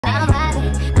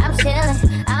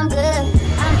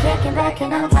kicking back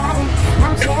and I'm vibing,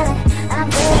 I'm chilling, I'm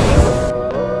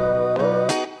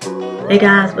good. Hey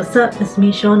guys, what's up? It's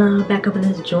me, Shona, back up in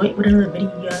this joint with another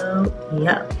video.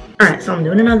 Yep. Alright, so I'm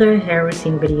doing another hair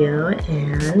routine video,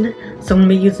 and so I'm going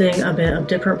to be using a bit of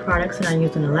different products than I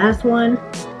used in the last one.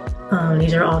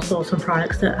 These are also some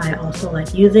products that I also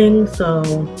like using. So,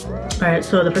 alright,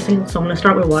 so the first thing, so I'm going to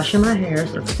start with washing my hair.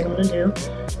 So the first thing I'm going to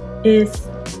do is,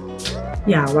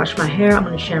 wash my hair. I'm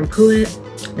going to shampoo it.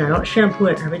 Now I don't shampoo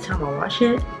it every time I wash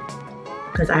it,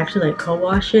 because I actually like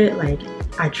co-wash it. Like,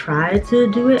 I try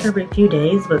to do it every few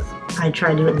days, but I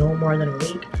try to do it no more than a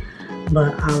week.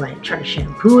 But I'll like try to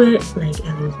shampoo it like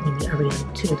at least maybe every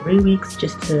like 2 to 3 weeks,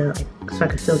 just to like, so I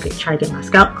can still try to get my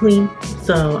scalp clean.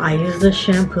 So I use this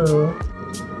shampoo.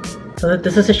 So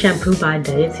this is a shampoo by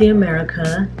Deity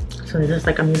America. So this is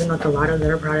like, I'm using like a lot of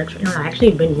their products. You know, I've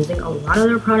actually been using a lot of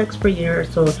their products for years.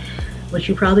 So what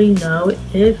you probably know,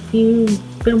 if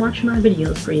you've been watching my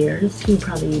videos for years, you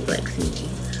probably like see me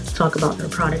talk about their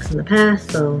products in the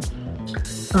past. So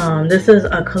this is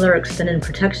a color extended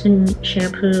protection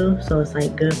shampoo, so it's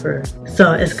like good for,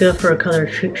 it's good for color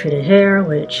treated hair,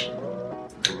 which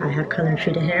I have color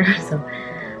treated hair. So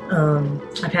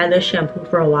I've had this shampoo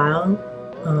for a while,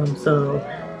 so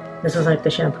this is like the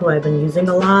shampoo I've been using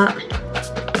a lot.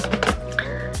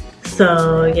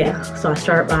 So yeah, so I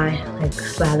start by like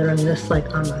slathering this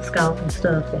like on my scalp and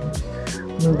stuff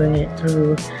and moving it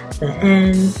through the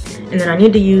ends. And then I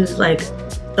need to use like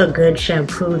a good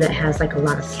shampoo that has like a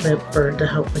lot of slip to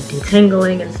help with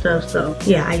detangling and stuff. So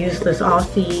yeah, I use this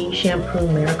Aussie shampoo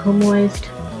Miracle Moist.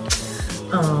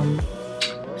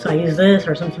 So I use this,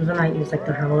 or sometimes I might use like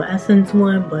the Herbal Essence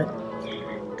one, but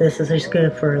this is just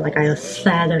good for like, I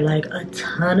slather like a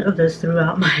ton of this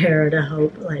throughout my hair to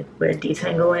help like with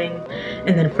detangling.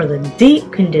 And then for the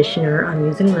deep conditioner, I'm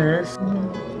using this.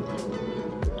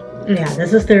 Yeah,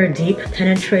 this is their deep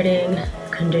penetrating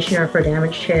conditioner for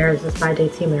damaged hair. This is by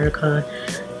Deity America.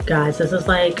 Guys, this is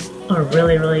like a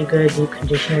really good deep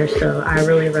conditioner, so I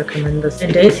really recommend this.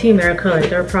 And Deity America,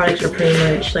 like their products are pretty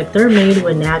much like, they're made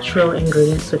with natural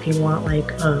ingredients. So if you want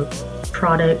like a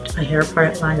hair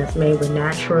product line that's made with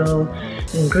natural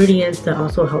ingredients that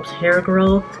also helps hair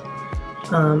growth,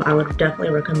 I would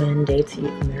definitely recommend Deity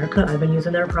America. I've been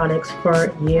using their products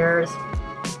for years,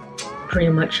 pretty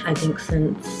much I think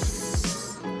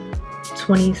since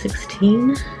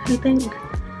 2016, I think.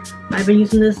 I've been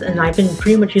using this, and I've been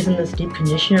pretty much using this deep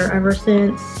conditioner ever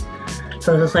since.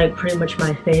 So this is like pretty much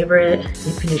my favorite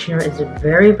deep conditioner. It's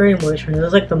very moisturizing. This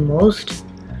is like the most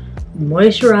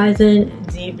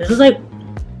moisturizing deep, this is like,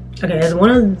 okay, it's one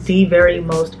of the very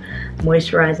most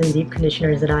moisturizing deep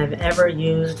conditioners that I've ever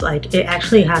used. Like, it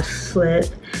actually has slip.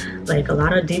 Like, a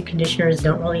lot of deep conditioners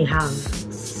don't really have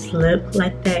slip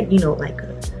like that, you know, like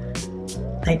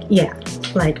yeah,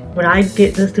 like when I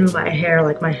get this through my hair,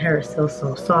 like my hair is still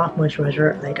so soft,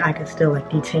 moisturizer, like I can still like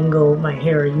detangle my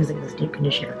hair using this deep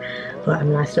conditioner. But I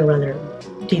mean, I still rather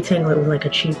detangle it with like a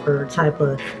cheaper type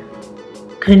of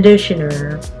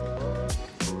conditioner.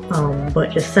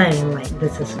 But just saying, like,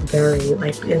 this is very,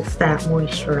 like, it's that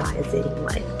moisturizing.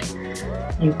 Like,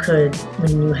 you could,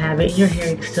 when you have it in your hair,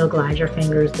 you can still glide your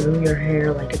fingers through your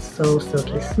hair. Like, it's so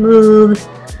silky smooth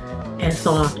and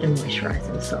soft and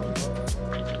moisturizing. So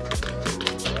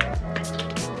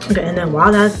okay, and then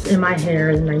while that's in my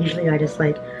hair, then I just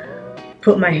like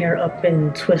put my hair up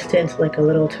and twist it into like a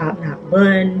little top knot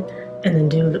bun, and then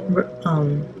do the,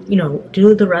 you know,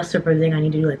 do the rest of everything I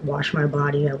need to do, like wash my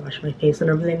body, I wash my face and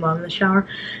everything while I'm in the shower,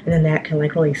 and then that can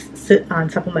like really sit on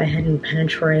top of my head and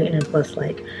penetrate, and then plus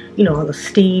like, you know, all the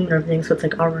steam and everything, so it's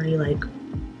like already like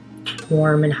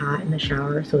warm and hot in the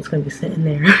shower, so it's gonna be sitting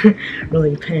there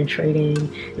really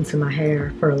penetrating into my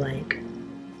hair for like,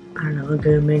 I don't know, a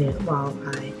good minute while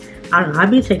I don't know,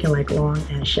 I'd be taking like long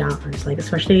ass showers, like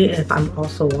especially if I'm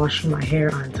also washing my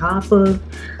hair on top of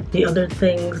the other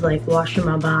things, like washing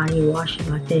my body, washing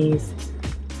my face.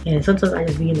 And sometimes I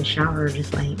just be in the shower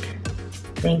just like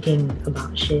thinking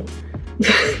about shit.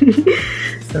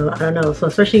 So I don't know, so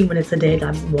especially when it's a day that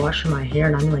I'm washing my hair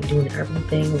and I'm like doing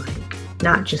everything, like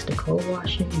not just the cold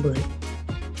washing, but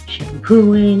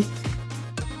shampooing,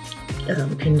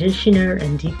 conditioner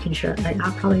and deep conditioner. Like,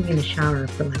 I'll probably be in the shower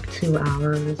for like 2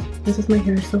 hours. This is my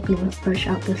hair soaking wet fresh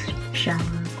out this shower.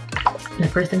 And the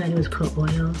first thing I do is put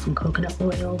oil, some coconut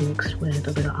oil mixed with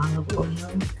a bit of olive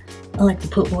oil. I like to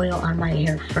put oil on my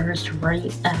hair first,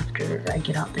 right after I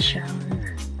get out the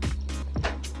shower.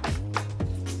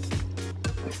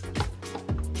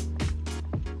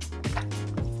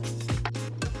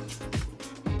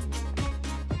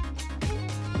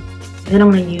 Then I'm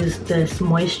going to use this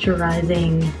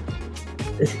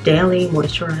daily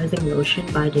moisturizing lotion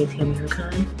by Deity America.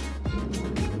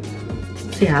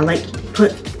 So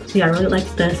yeah, I really like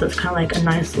this. It's kind of like a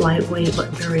nice lightweight but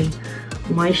very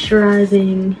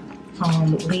moisturizing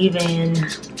leave-in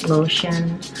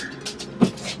lotion.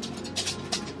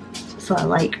 So I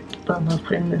love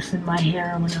putting this in my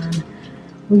hair when I'm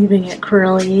leaving it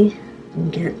curly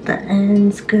and get the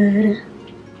ends good.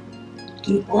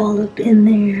 Get all up in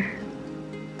there.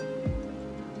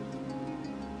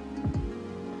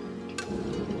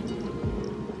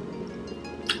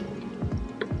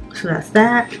 So that's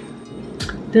that.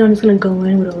 Then I'm just gonna go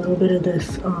in with a little bit of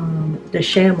this the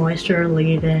Shea Moisture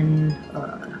leave-in.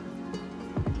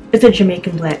 It's a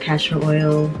Jamaican black castor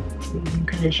oil leave-in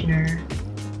conditioner.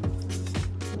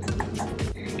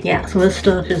 Yeah, so this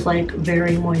stuff is like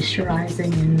very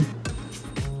moisturizing, and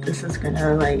this is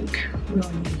gonna like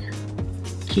really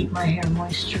keep my hair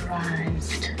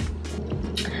moisturized.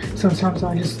 Sometimes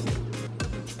I'll just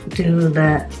do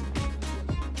the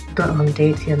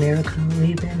Deity America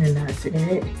leave-in, and that's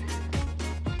it.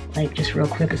 Like just real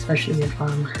quick, especially if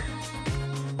I'm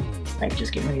like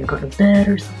just getting ready to go to bed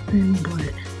or something.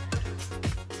 But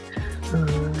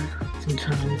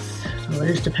sometimes, so it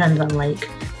just depends on like,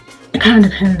 it kind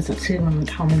of depends too on like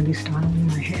how I'm gonna be styling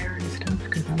my hair and stuff,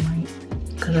 because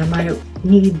I might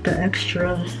need the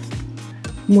extra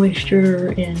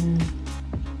moisture and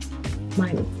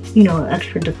my, you know,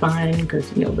 extra define,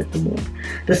 because you know, with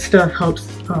the stuff helps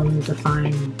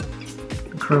define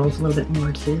the curls a little bit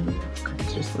more too.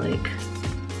 It's just like,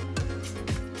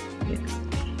 yeah,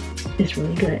 it's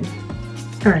really good.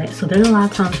 All right, so there's a lot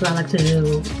of times what I like to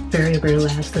do very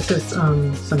last. This is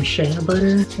some shea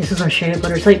butter. This is our shea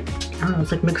butter. It's like, I don't know,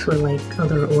 it's like mixed with like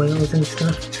other oils and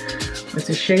stuff. It's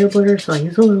a shea butter, so I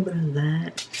use a little bit of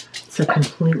that to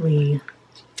completely,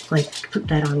 like, put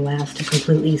that on last to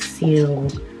completely seal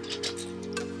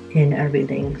in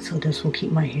everything. So this will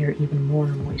keep my hair even more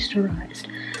moisturized.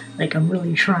 Like, I'm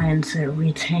really trying to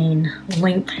retain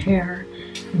length hair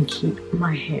and keep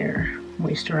my hair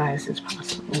moisturized as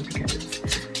possible,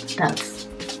 because that's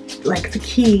like the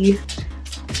key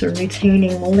to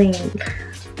retaining length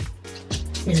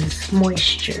is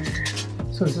moisture.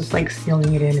 So it's just like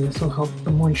sealing it in, and this will help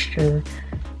the moisture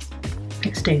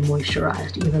stay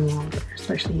moisturized even longer,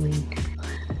 especially when,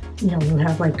 you know, you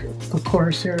have like a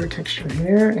coarser texture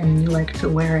hair and you like to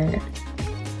wear it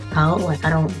out. Like I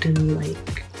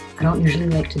don't usually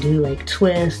like to do like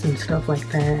twists and stuff like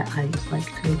that. I just like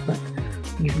to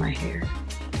leave my hair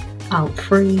out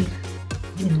free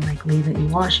and like leave it in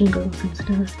wash and goes and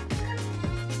stuff.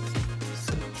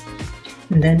 So,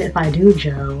 and then if I do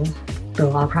gel,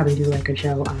 though, I'll probably do like a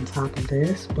gel on top of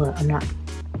this, but I'm not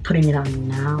putting it on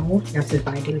now. That's if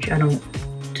I do. I don't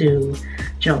do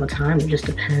gel all the time. It just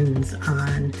depends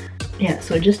on, yeah,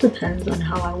 so it just depends on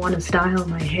how I want to style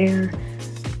my hair.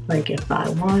 Like if I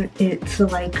want it to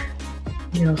like,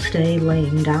 you know, stay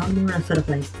laying down more instead of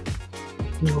like,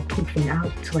 you know, poofing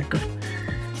out to like a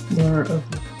more of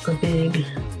a big,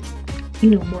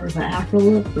 you know, more of an afro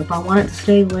look. But if I want it to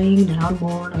stay laying down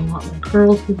more and I want my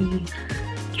curls to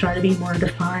try to be more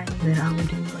defined, then I would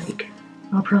do like,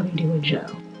 I'll probably do a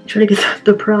gel. Try to get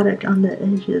the product on the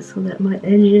edges so that my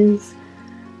edges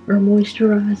are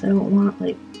moisturized. I don't want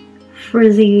like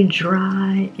frizzy,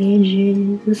 dry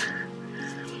edges.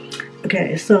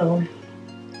 Okay, so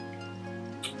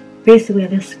basically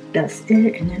that's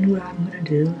it. And then what I'm gonna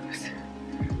do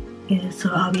is, so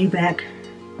I'll be back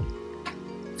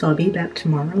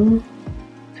tomorrow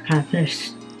to kind of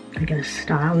finish, I guess,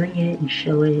 styling it and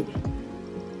show it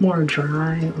more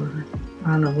dry, or I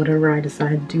don't know, whatever I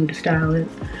decide to do to style it.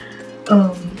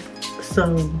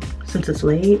 So since it's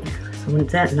late, so when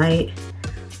it's at night,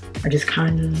 I just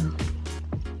kind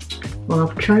of, well,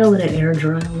 I'll try to let it air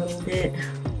dry a little bit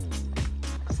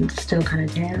since it's still kind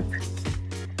of damp.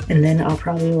 And then I'll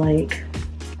probably like,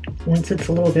 once it's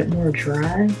a little bit more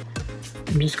dry,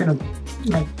 I'm just gonna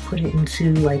like put it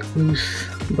into like loose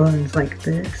buns like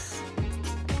this.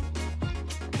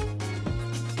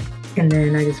 And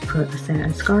then I just put a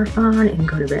satin scarf on and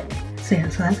go to bed. So yeah,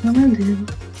 so that's what I'm gonna do.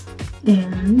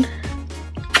 And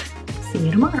see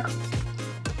you tomorrow.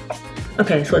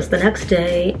 Okay, so it's the next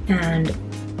day and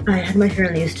I had my hair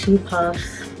in these 2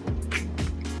 puffs.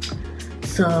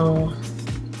 So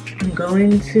I'm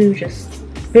going to just,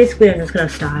 basically I'm just gonna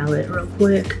style it real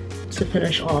quick to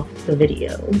finish off the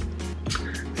video.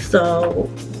 So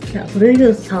yeah, so this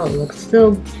is how it looks.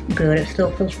 Still good, it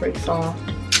still feels pretty soft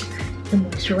and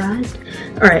moisturized.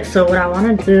 Alright, so what I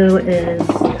want to do is,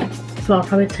 so I'll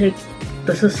probably take,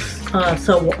 this is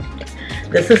some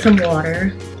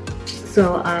water,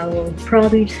 so I will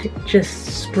probably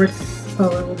just spritz a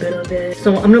little bit of it.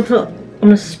 So I'm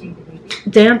gonna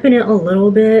dampen it a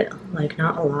little bit, like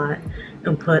not a lot,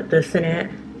 and put this in it.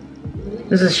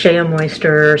 This is Shea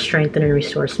Moisture Strengthen and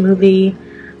Restore Smoothie.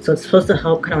 So it's supposed to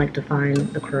help kind of like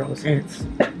define the curls, and it's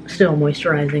still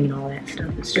moisturizing and all that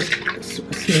stuff. It's just a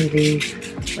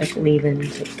smoothie, like leave-in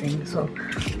type thing. So,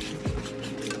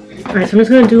 alright, so I'm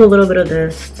just gonna do a little bit of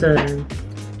this to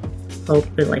help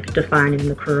with like defining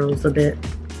the curls a bit.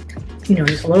 You know,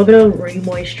 just a little bit of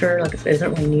re-moisture. Like I said, it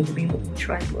doesn't really need to be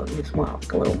moisturized, but we just want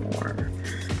like a little more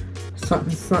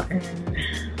something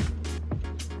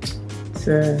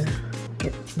to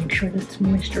make sure that it's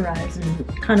moisturized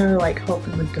and kind of like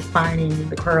helping with defining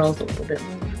the curls a little bit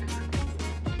more.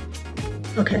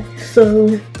 Okay, so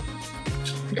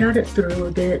I got it through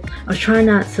a bit. I was trying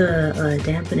not to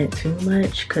dampen it too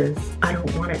much because I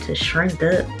don't want it to shrink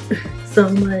up so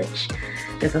much.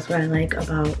 Because that's what I like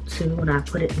about too, when I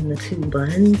put it in the 2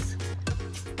 buns.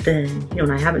 Then, you know,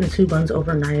 when I have it in 2 buns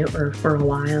overnight or for a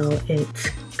while,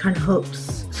 it kind of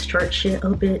helps stretch it a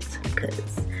bit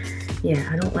because, yeah,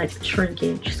 I don't like the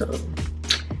shrinkage, so,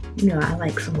 you know, I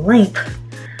like some length.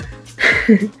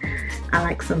 I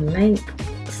like some length.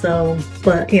 So,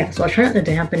 but yeah, so I try not to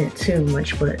dampen it too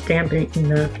much, but dampen it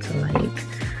enough to like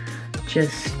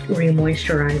just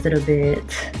re-moisturize it a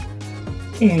bit.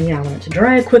 And yeah, I want it to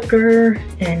dry quicker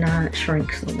and not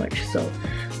shrink so much. So,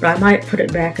 but I might put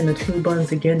it back in the 2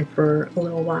 buns again for a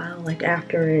little while, like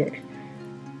after it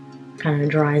kind of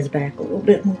dries back a little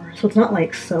bit more. So it's not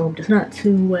like soaked, it's not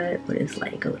too wet, but it's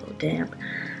like a little damp.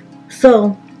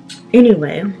 So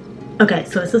anyway, okay,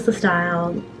 so this is the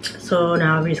style. So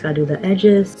now we just gotta do the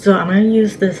edges. So I'm gonna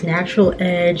use this Natural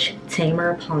Edge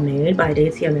Tamer Pomade by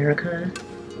Deity America.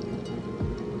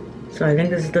 So I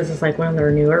think this is like one of their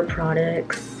newer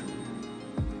products.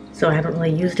 So I haven't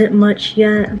really used it much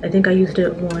yet. I think I used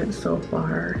it once so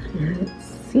far, and it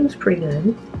seems pretty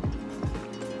good.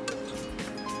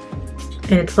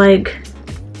 And it's like,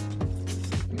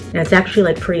 it's actually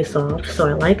like pretty soft, so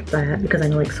I like that because I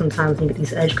know like sometimes you get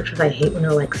these edge controls. I hate when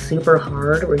they're like super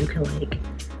hard, where you can like,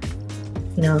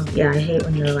 you know, yeah, I hate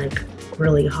when they're like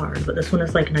really hard, but this one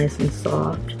is like nice and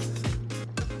soft.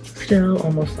 Still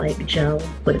almost like gel,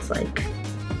 but it's like,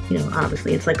 you know,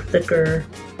 obviously it's like thicker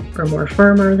or more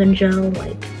firmer than gel,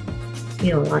 like,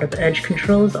 you know, a lot of edge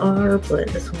controls are, but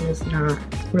this one is not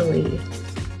really,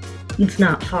 it's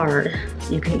not hard,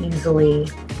 so you can easily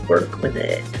work with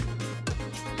it.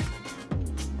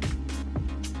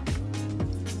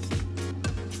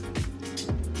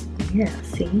 Yeah,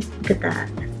 see, look at that.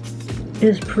 It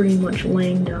is pretty much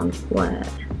laying down flat.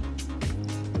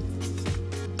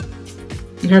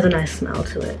 It has a nice smell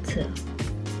to it too.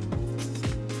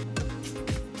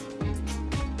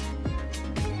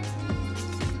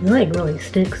 It like really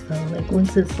sticks though, like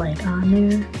once it's like on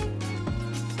there,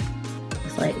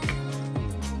 it's like,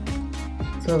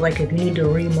 so like if you need to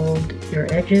remold your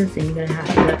edges, then you're gonna have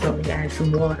to definitely add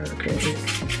some water because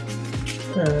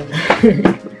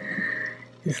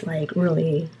it's like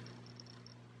really,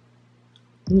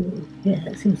 ooh, yeah,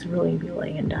 it seems to really be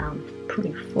laying down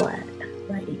pretty flat,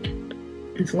 like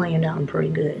it's laying down pretty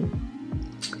good.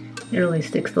 It really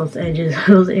sticks those edges.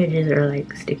 Those edges are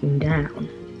like sticking down.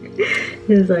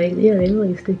 It's like, yeah, they're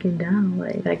really sticking down.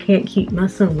 Like I can't keep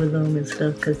messing with them and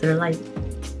stuff because they're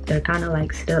kind of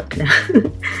like stuck now.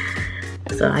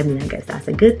 So I mean, I guess that's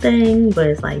a good thing, but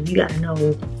it's like you gotta know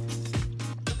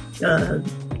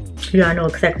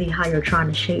exactly how you're trying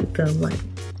to shape them like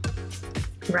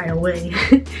right away.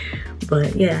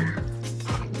 But yeah,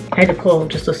 I had to pull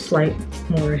just a slight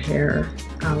more hair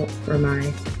out for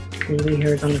my curly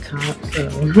hairs on the top, so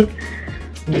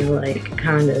you like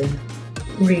kind of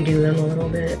redo them a little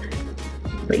bit.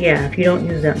 But yeah, if you don't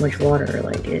use that much water,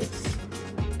 like it's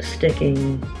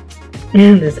sticking,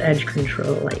 and this edge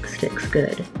control like sticks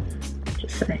good,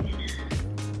 just saying.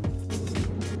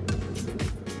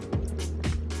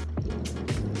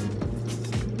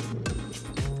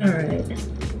 Alright, I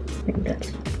think that's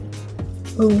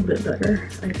a little bit better,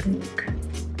 I think.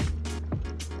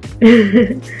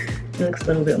 It looks a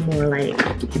little bit more like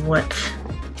what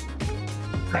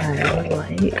I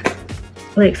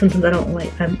like sometimes I don't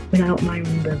like, I don't mind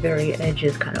when the very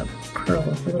edges kind of curl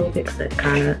a little bit because it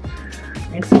kind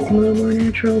of makes it seem a little more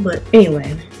natural, but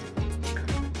anyway.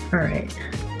 Alright.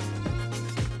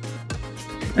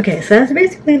 Okay, so that's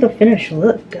basically the finished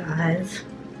look, guys.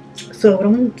 So what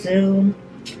I'm gonna do,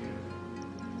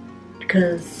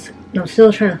 because I'm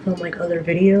still trying to film like other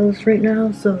videos right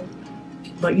now, so,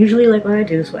 but usually like what I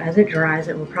do, so as it dries,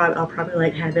 I'll probably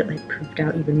like have it like poofed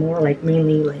out even more, like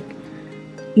mainly like,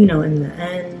 you know, in the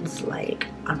ends, like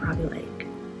I'll probably like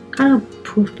kind of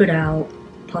poof it out,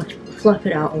 fluff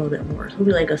it out a little bit more. So it'll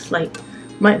be like a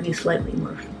might be slightly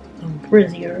more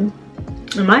frizzier.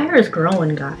 And my hair is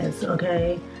growing, guys,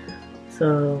 okay?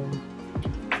 So,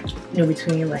 you know,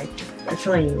 between like, I'm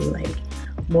telling you, like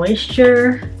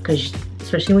moisture, because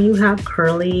especially when you have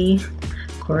curly,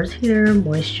 coarse hair,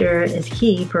 moisture is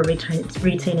key for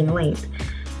retaining length.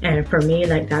 And for me,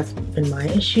 like that's been my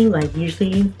issue. Like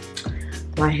usually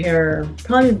my hair,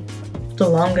 probably the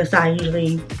longest I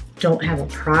usually don't have a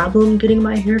problem getting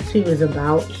my hair to is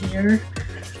about here,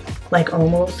 like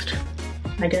almost,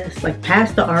 I guess, like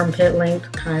past the armpit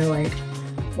length, kind of like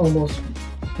almost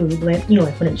boob length, you know,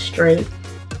 like when it's straight,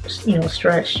 you know,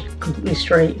 stretched completely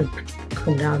straight and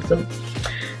come down. So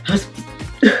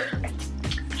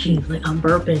geez, like I'm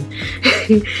burping.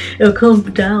 It'll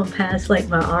come down past like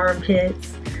my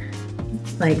armpits,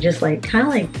 like just like kind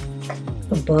of like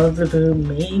above the boob,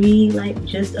 maybe like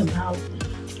just about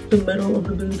the middle of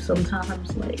the boob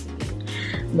sometimes, like,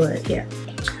 but yeah.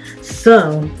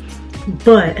 So,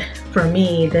 but for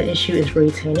me, the issue is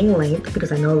retaining length,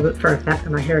 because I know that for a fact that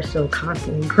my hair is still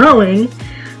constantly growing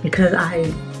because I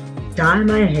dye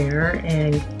my hair,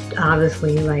 and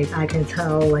obviously like I can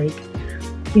tell, like,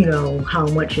 you know, how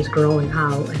much is growing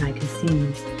out, and I can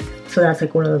see. So that's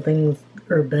like one of the things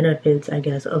or benefits, I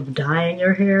guess, of dyeing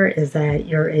your hair, is that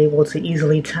you're able to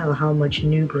easily tell how much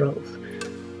new growth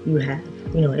you have.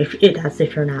 You know, that's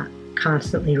if you're not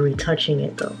constantly retouching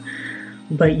it though.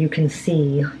 But you can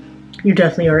see, you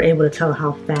definitely are able to tell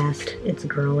how fast it's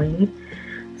growing.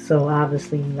 So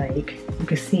obviously, like, you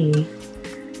can see,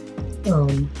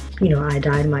 you know, I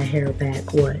dyed my hair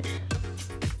back, what?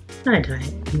 I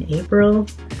dyed in April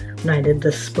when I did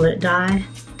the split dye.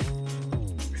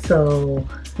 So,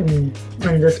 and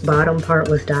this bottom part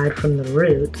was dyed from the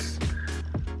roots.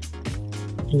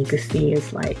 And you can see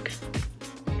it's like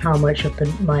how much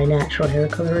of my natural hair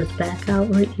color is back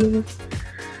out right here.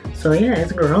 So yeah,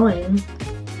 it's growing.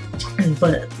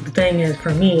 But the thing is,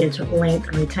 for me, it's length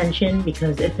and retention,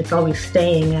 because if it's always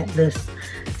staying at this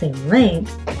same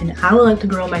length, and I would like to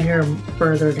grow my hair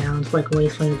further down to like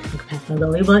waist length, like past my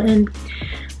belly button,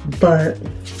 but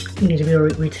you need to be able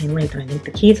to retain length. And I think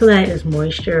the key to that is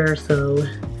moisture. So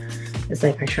it's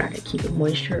like I try to keep it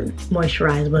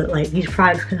moisturized, but like these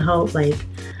products can help, like,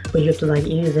 but you have to like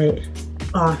use it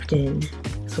often.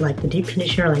 So like the deep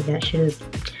conditioner, like that shit is,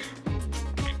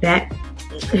 that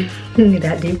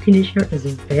deep conditioner is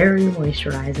very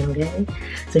moisturizing, okay?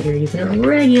 So if you're using it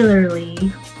regularly,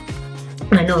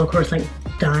 and I know of course like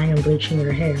dyeing and bleaching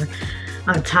your hair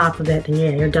on top of that, then yeah,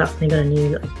 you're definitely gonna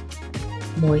need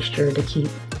like moisture to keep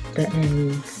the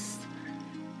ends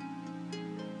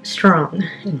strong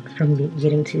and from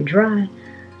getting too dry.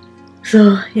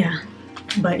 So yeah,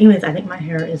 but anyways, I think my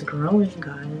hair is growing,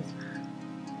 guys.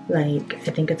 Like,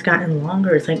 I think it's gotten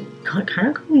longer. It's like kind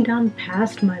of coming down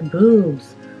past my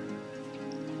boobs.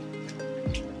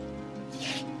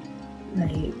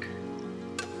 Like,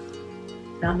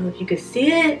 I don't know if you could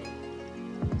see it.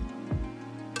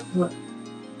 Look,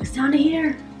 it's down to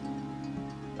here.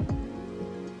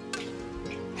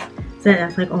 So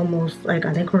that's like almost, like,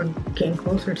 I think we're getting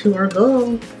closer to our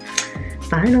goal.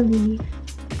 Finally.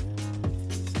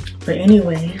 But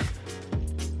anyway.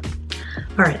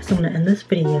 Alright, so I'm gonna end this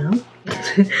video.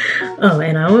 Oh,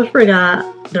 and I almost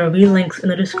forgot, there will be links in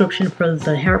the description for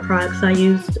the hair products I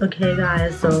used, okay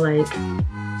guys? So like,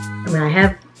 I mean, I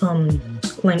have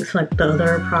links to like the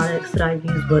other products that I've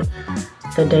used, but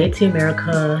the Deity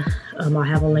America, I'll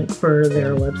have a link for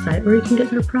their website where you can get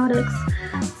their products.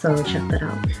 So check that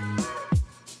out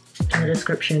in the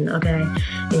description, okay?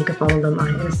 And you can follow them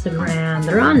on Instagram.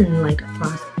 They're on like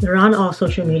they're on all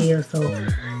social media. So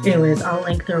anyways, I'll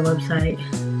link their website,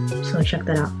 so check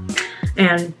that out.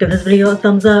 And give this video a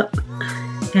thumbs up,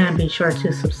 and be sure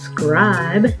to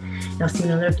subscribe. And I'll see you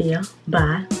in another video.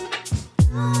 Bye.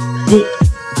 Peace.